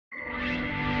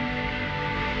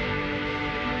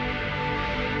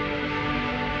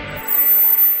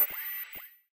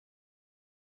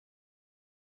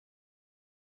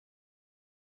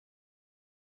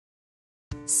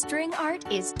String art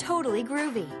is totally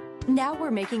groovy. Now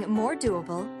we're making it more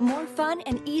doable, more fun,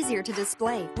 and easier to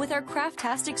display with our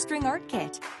Craft-tastic String Art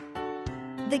Kit.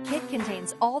 The kit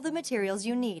contains all the materials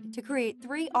you need to create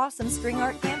 3 awesome string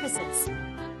art canvases.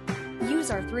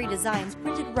 Use our 3 designs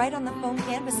printed right on the foam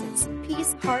canvases,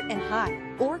 peace, heart, and high,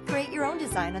 or create your own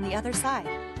design on the other side.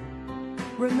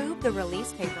 Remove the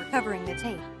release paper covering the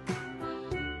tape.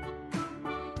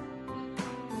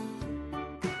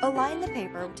 Align the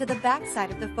paper to the back side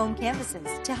of the foam canvases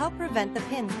to help prevent the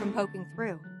pins from poking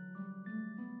through.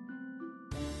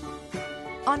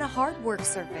 On a hard work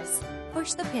surface,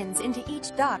 push the pins into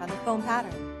each dot on the foam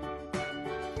pattern.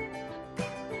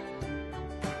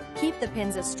 Keep the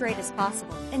pins as straight as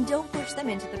possible and don't push them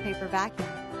into the paper vacuum.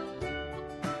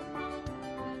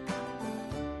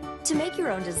 To make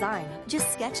your own design,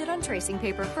 just sketch it on tracing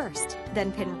paper first,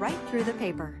 then pin right through the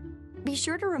paper. Be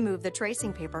sure to remove the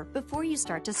tracing paper before you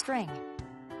start to string.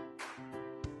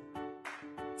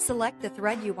 Select the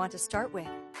thread you want to start with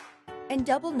and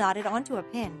double knot it onto a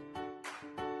pin.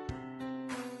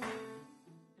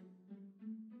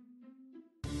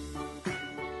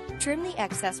 Trim the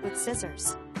excess with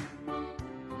scissors.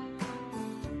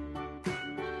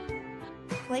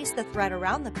 Place the thread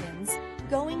around the pins,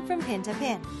 going from pin to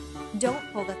pin.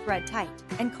 Don't pull the thread tight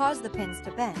and cause the pins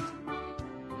to bend.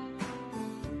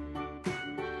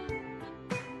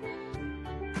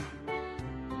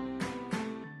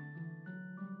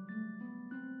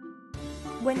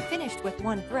 When finished with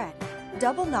one thread,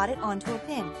 double knot it onto a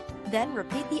pin, then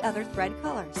repeat the other thread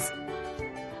colors.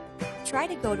 Try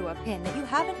to go to a pin that you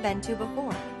haven't been to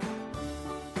before.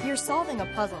 You're solving a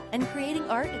puzzle and creating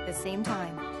art at the same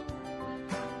time.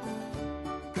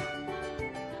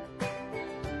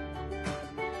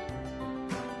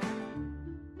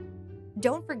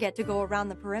 Don't forget to go around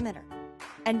the perimeter.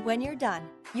 And when you're done,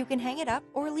 you can hang it up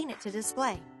or lean it to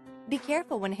display. Be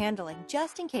careful when handling,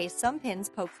 just in case some pins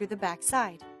poke through the back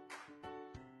side.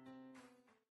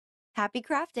 Happy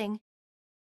crafting!